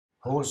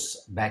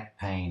Horse back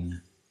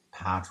pain,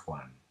 part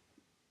 1.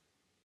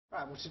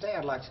 Right, well today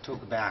I'd like to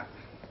talk about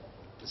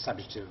the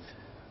subject of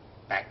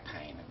back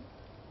pain, and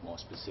more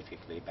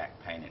specifically back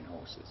pain in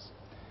horses.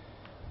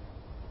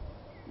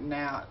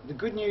 Now, the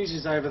good news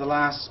is over the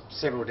last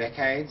several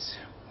decades,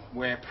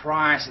 where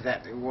prior to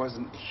that there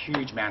wasn't a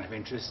huge amount of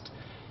interest,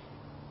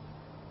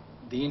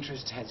 the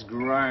interest has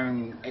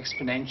grown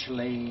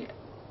exponentially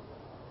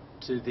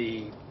to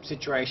the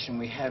situation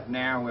we have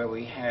now, where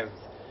we have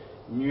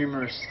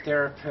numerous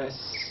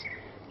therapists,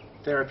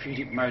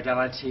 therapeutic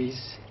modalities,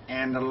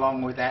 and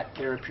along with that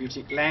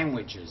therapeutic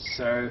languages.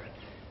 So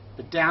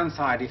the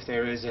downside, if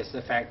there is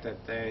the fact that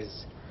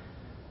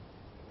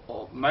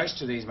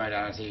most of these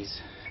modalities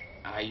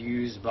are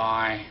used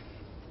by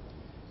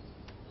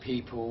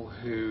people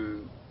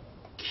who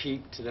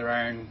keep to their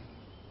own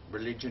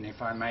religion,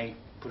 if I may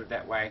put it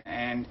that way.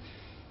 And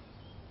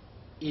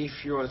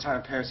if you're the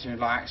type of person who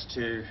likes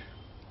to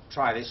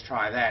try this,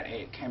 try that,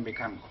 it can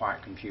become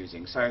quite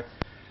confusing. So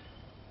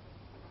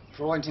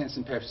for all intents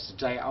and purposes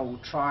today, I will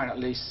try and at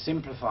least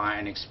simplify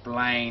and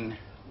explain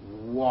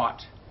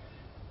what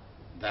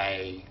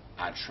they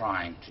are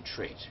trying to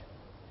treat.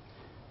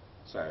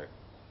 So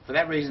for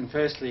that reason,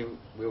 firstly,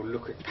 we'll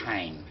look at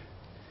pain.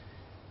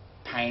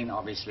 Pain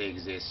obviously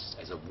exists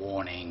as a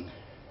warning,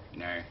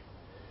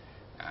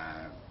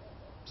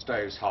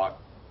 stove's hot,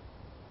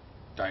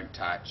 don't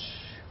touch,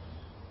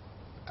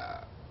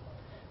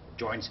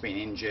 joint's been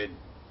injured,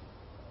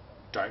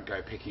 don't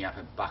go picking up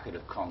a bucket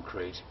of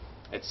concrete,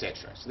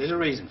 etc. So there's a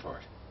reason for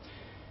it.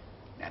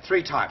 Now,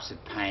 3 types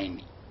of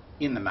pain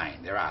in the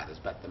main. There are others,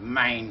 but the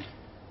main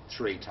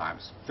 3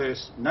 types.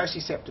 First,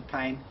 nociceptive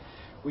pain,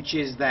 which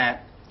is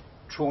that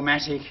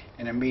traumatic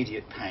and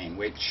immediate pain,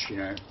 which,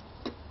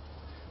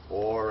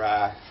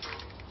 or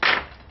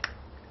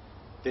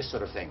this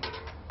sort of thing,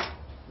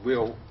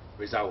 will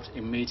result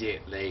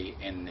immediately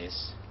in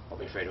this, what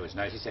we refer to as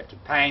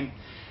nociceptive pain.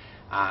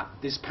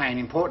 This pain,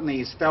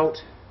 importantly, is felt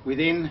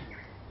within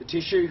the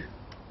tissue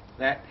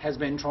that has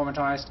been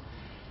traumatized.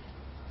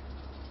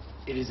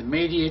 It is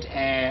immediate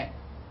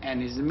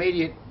and is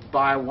immediate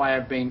by way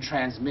of being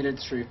transmitted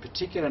through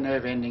particular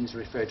nerve endings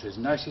referred to as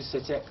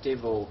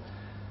nociceptive or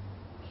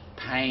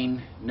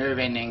pain nerve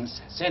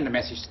endings. Send a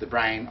message to the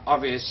brain.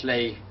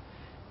 Obviously,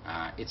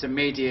 it's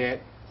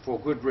immediate for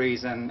good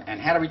reason. And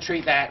how do we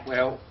treat that?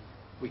 Well,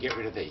 we get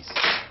rid of these.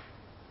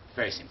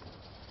 Very simple.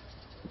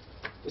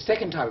 The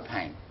second type of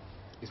pain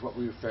is what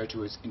we refer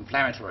to as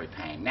inflammatory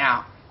pain.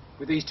 Now,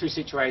 with these 2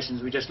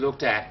 situations we just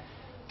looked at,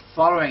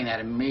 following that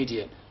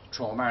immediate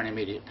trauma and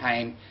immediate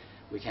pain,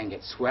 we can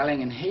get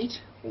swelling and heat,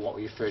 or what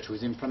we refer to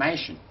as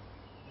inflammation.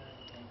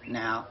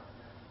 Now,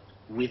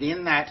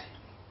 within that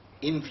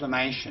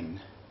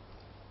inflammation,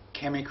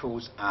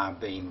 chemicals are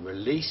being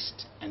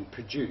released and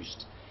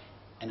produced,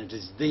 and it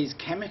is these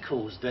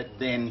chemicals that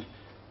then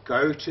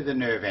go to the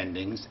nerve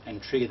endings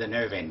and trigger the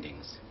nerve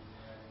endings.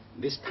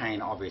 This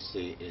pain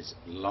obviously is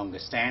longer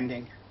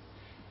standing.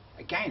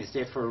 Again, it's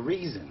there for a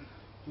reason.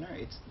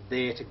 It's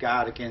there to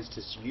guard against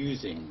us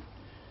using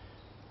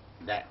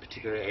that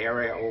particular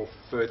area or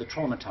further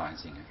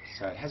traumatizing it.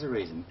 So it has a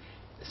reason.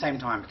 At the same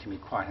time, it can be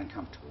quite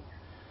uncomfortable.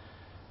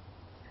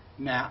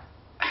 Now,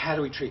 how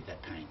do we treat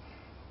that pain?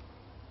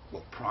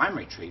 Well,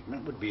 primary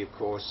treatment would be, of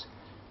course,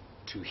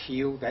 to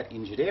heal that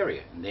injured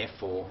area, and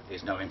therefore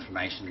there's no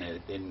inflammation there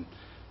then,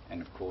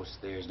 and of course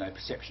there is no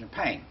perception of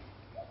pain.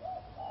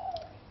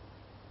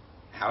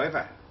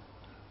 However,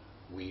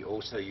 we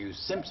also use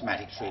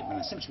symptomatic treatment,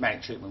 and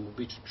symptomatic treatment will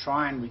be to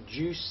try and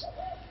reduce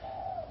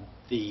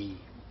the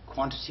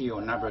quantity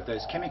or number of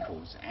those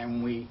chemicals,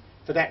 and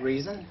for that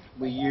reason,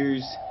 we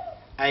use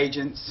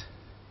agents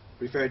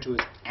referred to as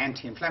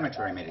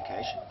anti-inflammatory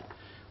medication,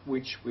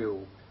 which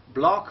will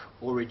block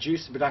or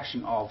reduce the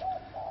production of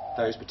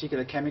those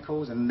particular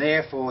chemicals, and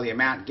therefore the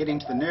amount getting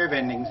to the nerve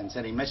endings and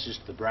sending messages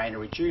to the brain are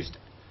reduced,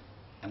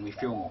 and we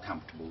feel more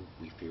comfortable,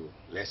 we feel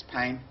less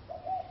pain.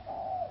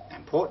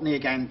 Importantly,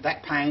 again,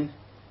 that pain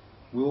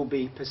will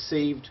be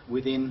perceived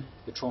within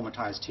the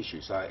traumatized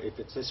tissue. So if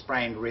it's a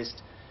sprained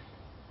wrist,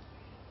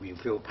 we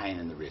feel pain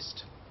in the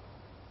wrist.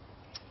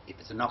 If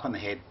it's a knock on the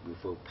head, we'll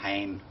feel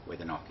pain where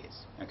the knock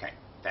is. Okay,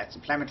 that's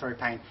inflammatory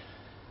pain.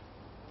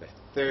 The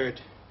third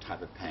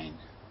type of pain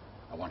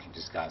I want to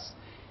discuss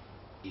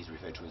is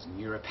referred to as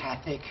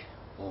neuropathic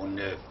or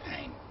nerve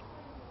pain.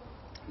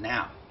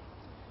 Now,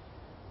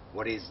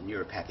 what is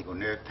neuropathic or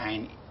nerve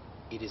pain?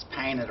 It is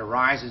pain that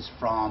arises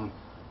from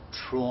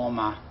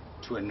trauma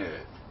to a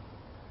nerve.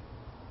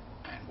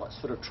 And what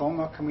sort of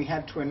trauma can we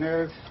have to a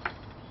nerve?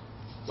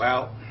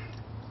 Well,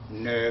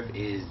 nerve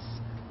is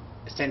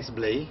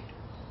ostensibly,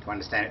 to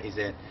understand it, is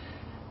a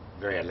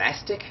very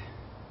elastic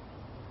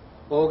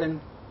organ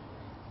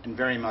and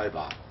very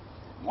mobile.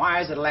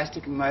 Why is it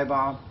elastic and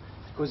mobile?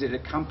 Because it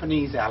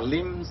accompanies our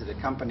limbs, it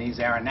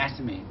accompanies our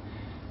anatomy.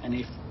 And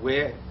if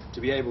we're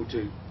to be able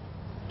to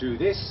do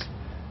this,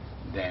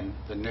 then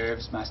the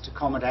nerves must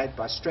accommodate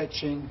by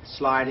stretching,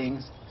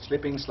 sliding,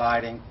 slipping,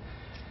 sliding,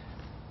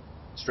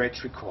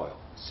 stretch, recoil.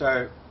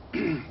 So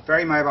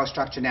very mobile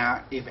structure.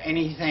 Now, if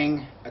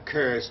anything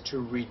occurs to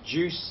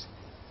reduce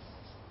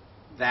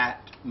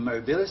that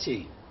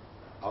mobility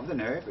of the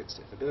nerve, its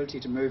ability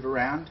to move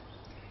around,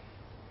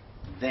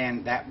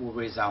 then that will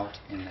result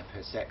in the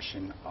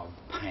perception of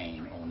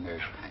pain or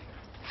nerve pain.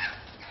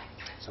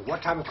 So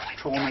what type of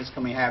traumas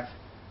can we have?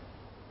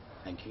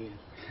 Thank you.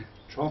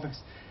 Traumas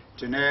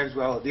to nerves.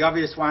 Well, the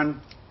obvious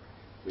one,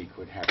 we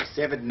could have a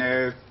severed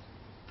nerve.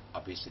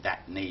 Obviously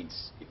that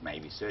needs, it may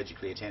be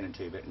surgically attended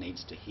to, but it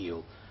needs to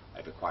heal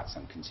over quite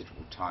some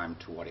considerable time.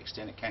 To what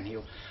extent it can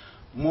heal.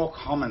 More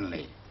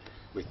commonly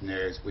with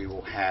nerves, we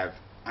will have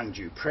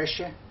undue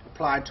pressure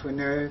applied to a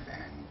nerve,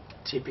 and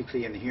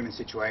typically in the human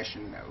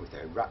situation with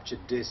a ruptured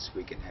disc,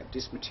 we can have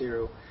disc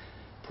material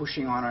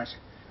pushing on it.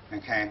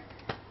 Okay.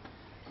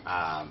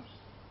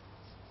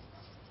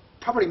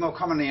 Probably more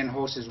commonly in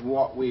horses,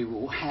 what we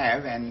will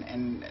have,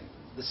 and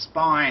the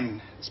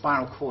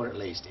spinal cord at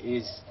least,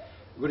 is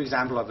a good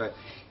example of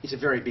it's a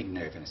very big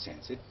nerve in a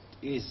sense. It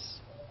is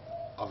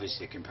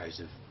obviously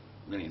composed of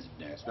millions of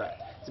nerves, but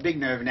it's a big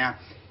nerve. Now,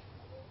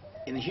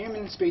 in the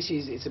human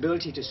species, its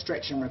ability to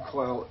stretch and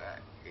recoil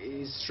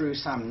is through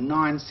some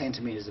 9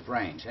 centimetres of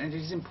range, and it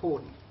is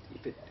important.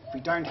 If we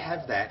don't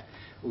have that,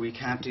 we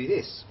can't do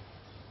this,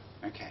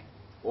 okay,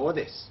 or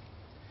this.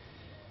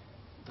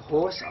 The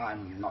horse,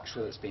 I'm not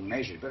sure it's been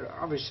measured, but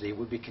obviously it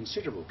would be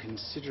considerable,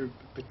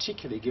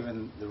 particularly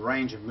given the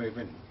range of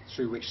movement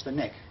through which the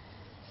neck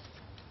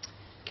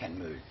can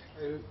move.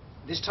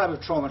 This type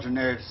of trauma to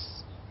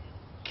nerves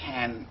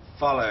can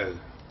follow,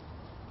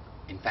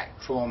 in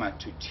fact, trauma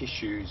to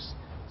tissues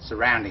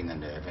surrounding the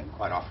nerve, and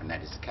quite often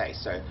that is the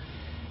case. So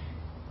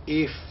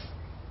if,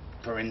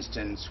 for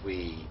instance,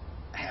 we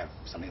have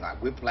something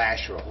like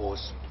whiplash, or a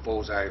horse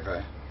falls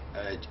over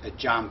a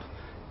jump,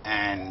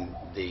 and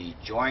the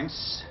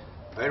joints,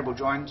 vertebral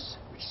joints,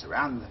 which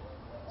surround the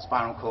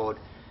spinal cord,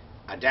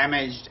 are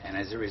damaged, and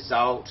as a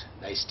result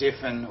they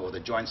stiffen, or the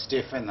joints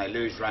stiffen, they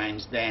lose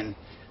range, then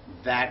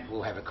that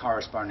will have a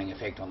corresponding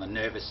effect on the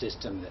nervous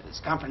system that is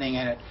accompanying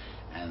it,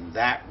 and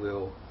that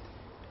will,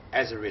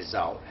 as a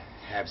result,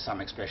 have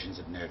some expressions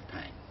of nerve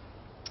pain.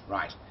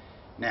 Right.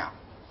 Now,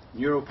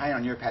 neural pain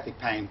or neuropathic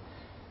pain,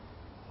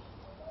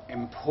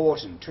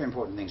 two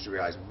important things to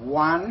realise.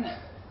 One,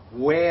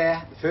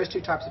 where the first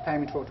two types of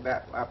pain we talked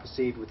about are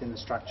perceived within the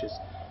structures,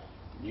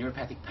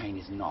 neuropathic pain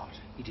is not.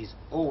 It is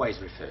always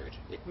referred.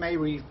 It may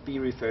be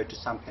referred to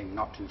something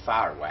not too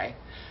far away,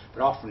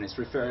 but often it's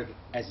referred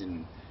as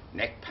in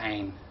neck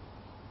pain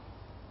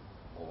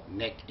or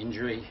neck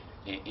injury.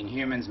 In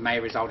humans may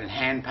result in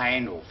hand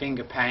pain or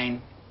finger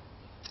pain,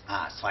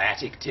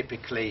 sciatic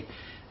typically,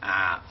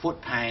 foot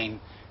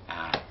pain,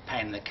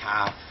 pain in the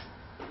calf,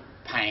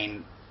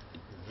 pain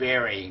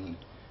varying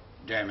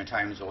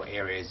dermatomes or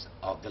areas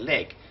of the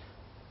leg,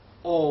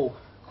 all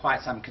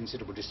quite some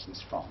considerable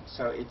distance from.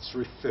 So it's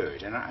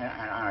referred, and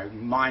I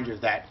remind you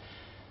of that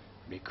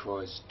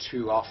because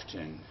too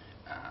often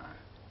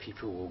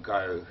people will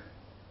go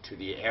to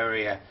the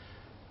area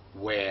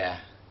where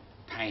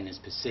pain is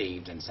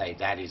perceived and say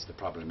that is the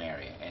problem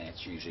area, and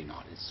it's usually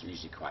not. It's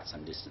usually quite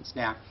some distance.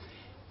 Now,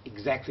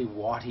 exactly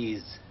what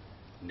is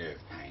nerve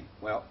pain?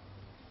 Well,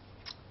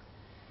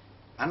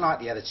 unlike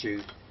the other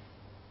two,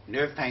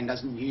 nerve pain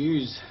doesn't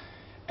use,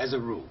 as a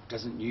rule,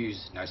 doesn't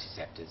use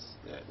nociceptors,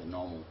 the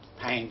normal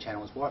pain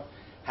channels. What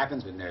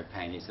happens with nerve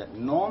pain is that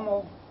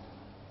normal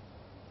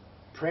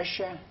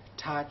pressure,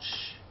 touch,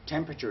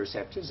 temperature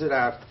receptors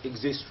that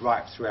exist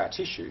right through our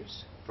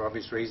tissues, for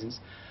obvious reasons,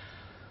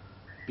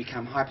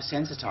 become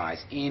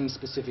hypersensitized in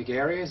specific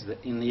areas,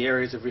 in the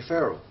areas of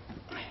referral.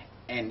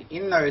 And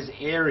in those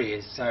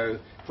areas, so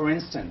for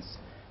instance,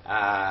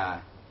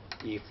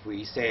 if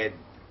we said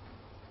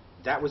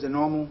that was a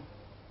normal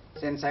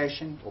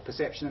sensation or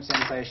perception of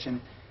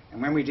sensation,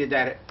 and when we did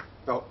that it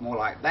felt more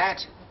like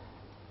that,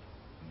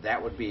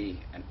 that would be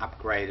an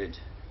upgraded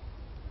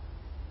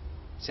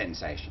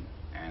sensation.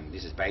 And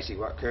this is basically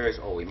what occurs,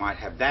 or we might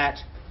have that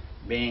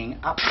being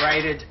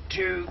upgraded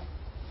to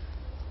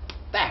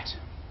that.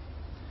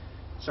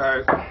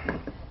 So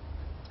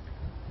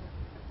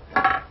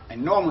a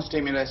normal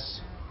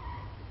stimulus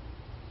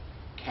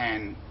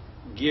can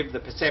give the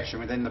perception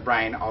within the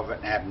brain of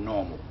an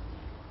abnormal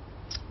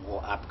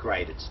or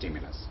upgraded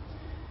stimulus.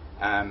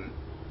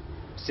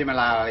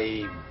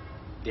 Similarly,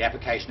 the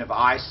application of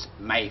ice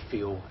may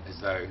feel as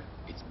though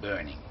it's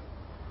burning.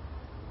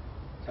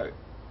 So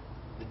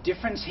the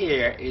difference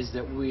here is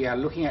that we are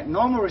looking at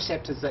normal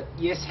receptors that,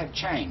 yes, have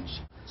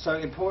changed. So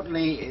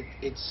importantly,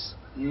 it's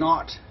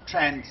not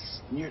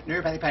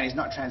neuropathic pain is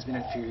not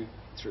transmitted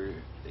through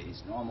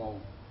these normal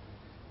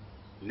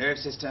nerve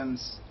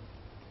systems.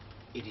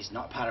 It is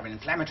not part of an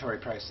inflammatory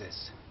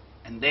process,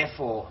 and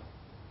therefore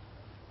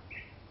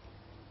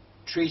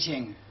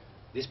treating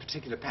this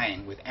particular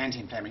pain with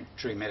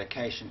anti-inflammatory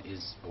medication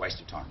is a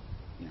waste of time.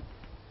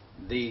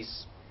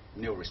 These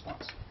nil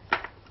response.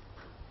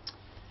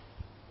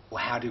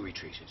 Well, how do we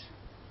treat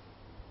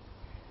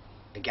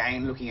it?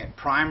 Again, looking at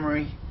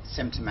primary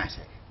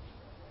symptomatic.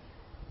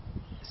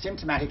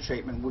 Symptomatic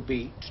treatment would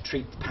be to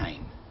treat the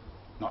pain,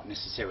 not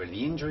necessarily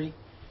the injury.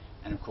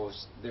 And of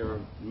course, there are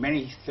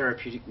many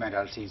therapeutic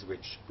modalities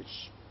which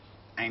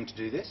aim to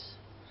do this.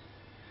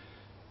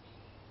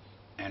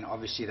 And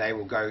obviously they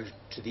will go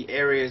to the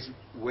areas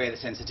where the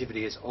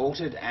sensitivity is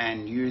altered,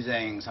 and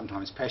using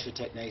sometimes pressure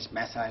techniques,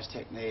 massage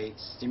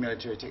techniques,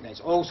 stimulatory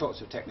techniques, all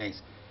sorts of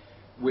techniques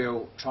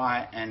will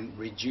try and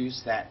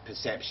reduce that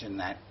perception,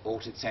 that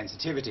altered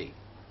sensitivity,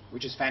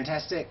 which is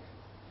fantastic.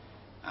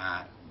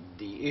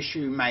 The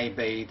issue may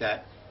be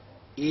that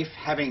if,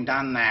 having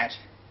done that,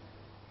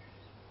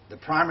 the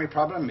primary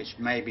problem, which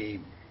may be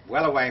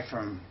well away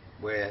from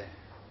where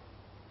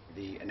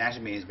the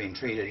anatomy has been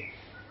treated,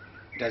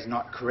 does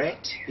not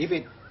correct. If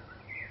it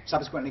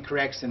subsequently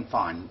corrects, then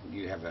fine,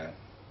 you have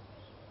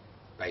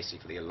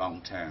basically a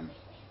long-term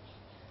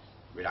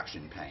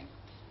reduction in pain.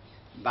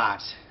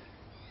 But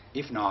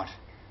if not,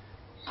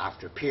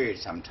 after a period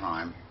of some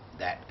time,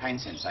 that pain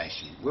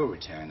sensation will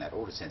return, that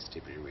altered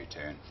sensitivity will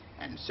return,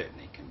 and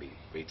certainly can be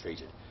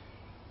retreated.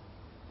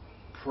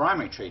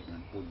 Primary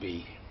treatment would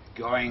be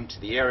going to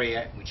the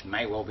area which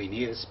may well be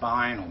near the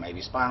spine, or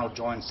maybe spinal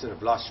joints that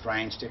have lost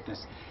range,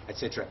 stiffness,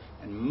 etc.,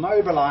 and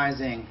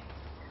mobilizing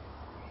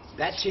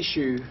that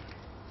tissue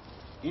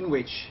in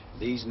which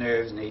these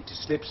nerves need to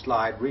slip,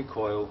 slide,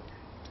 recoil,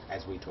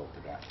 as we talked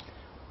about.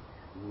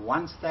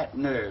 Once that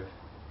nerve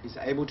is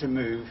able to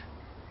move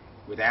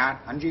without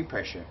undue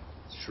pressure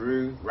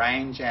through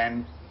range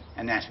and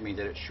anatomy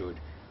that it should,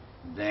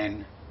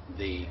 then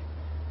the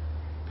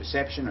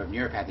perception of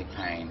neuropathic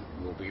pain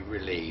will be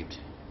relieved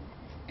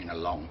in a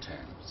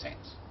long-term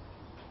sense.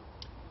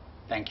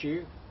 Thank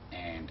you,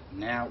 and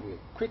now we'll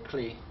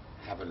quickly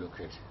have a look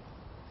at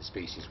the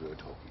species we were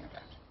talking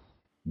about.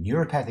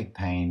 Neuropathic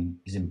pain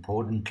is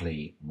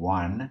importantly,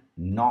 1,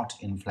 not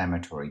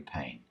inflammatory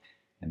pain,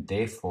 and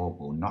therefore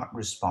will not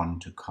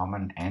respond to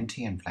common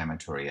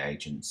anti-inflammatory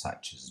agents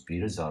such as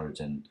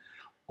butazolidine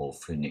or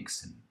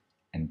flunixin.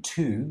 And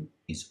 2,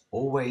 is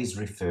always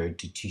referred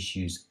to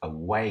tissues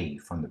away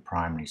from the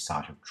primary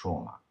site of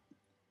trauma.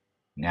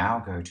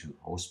 Now go to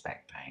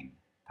horseback pain,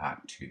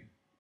 part 2.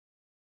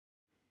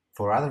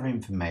 For other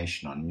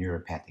information on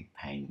neuropathic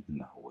pain in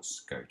the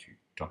horse, go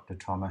to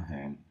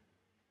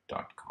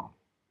drtomahern.com.